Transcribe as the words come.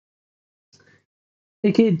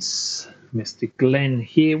Hey kids, Mr. Glenn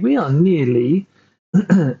here. We are nearly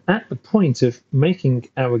at the point of making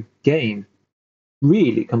our game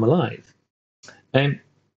really come alive. Um,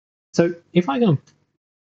 so if I go and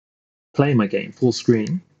play my game full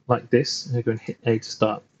screen like this, and I go and hit A to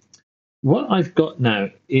start, what I've got now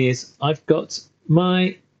is I've got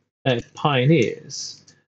my pioneers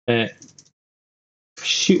uh,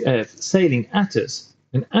 sailing at us,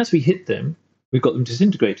 and as we hit them, we've got them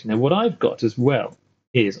disintegrating. Now, what I've got as well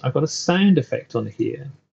is I've got a sound effect on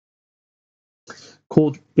here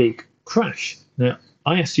called Big Crash. Now,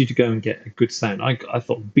 I asked you to go and get a good sound. I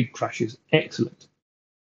thought Big Crash is excellent.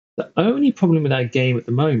 The only problem with our game at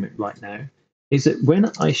the moment, right now, is that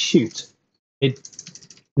when I shoot,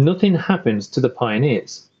 nothing happens to the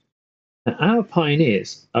pioneers. Now, our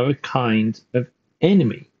pioneers are a kind of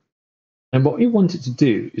enemy. And what we wanted to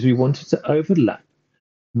do is we wanted to overlap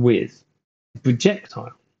with the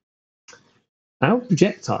projectile. Our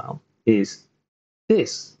projectile is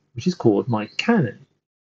this, which is called my cannon.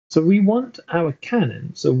 So we want our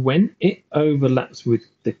cannon, so when it overlaps with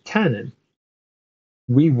the cannon,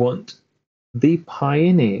 we want the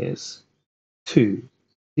pioneers to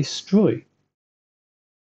destroy.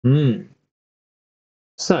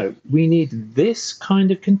 So we need this kind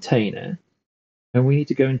of container, and we need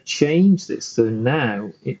to go and change this so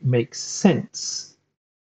now it makes sense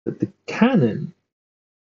that the cannon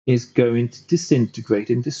is going to disintegrate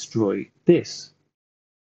and destroy this.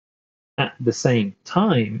 At the same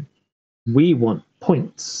time, we want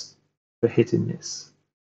points for hitting this.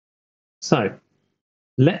 So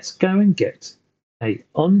let's go and get a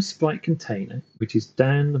on-sprite container, which is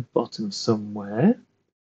down the bottom somewhere,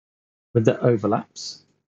 with the overlaps.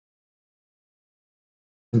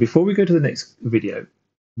 And before we go to the next video,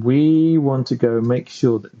 we want to go and make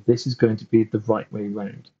sure that this is going to be the right way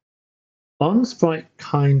round. On-sprite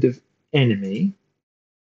kind of enemy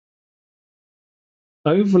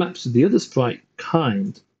overlaps with the other sprite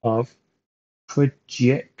kind of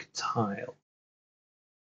projectile.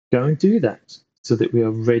 Go and do that so that we are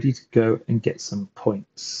ready to go and get some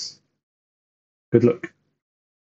points. Good luck.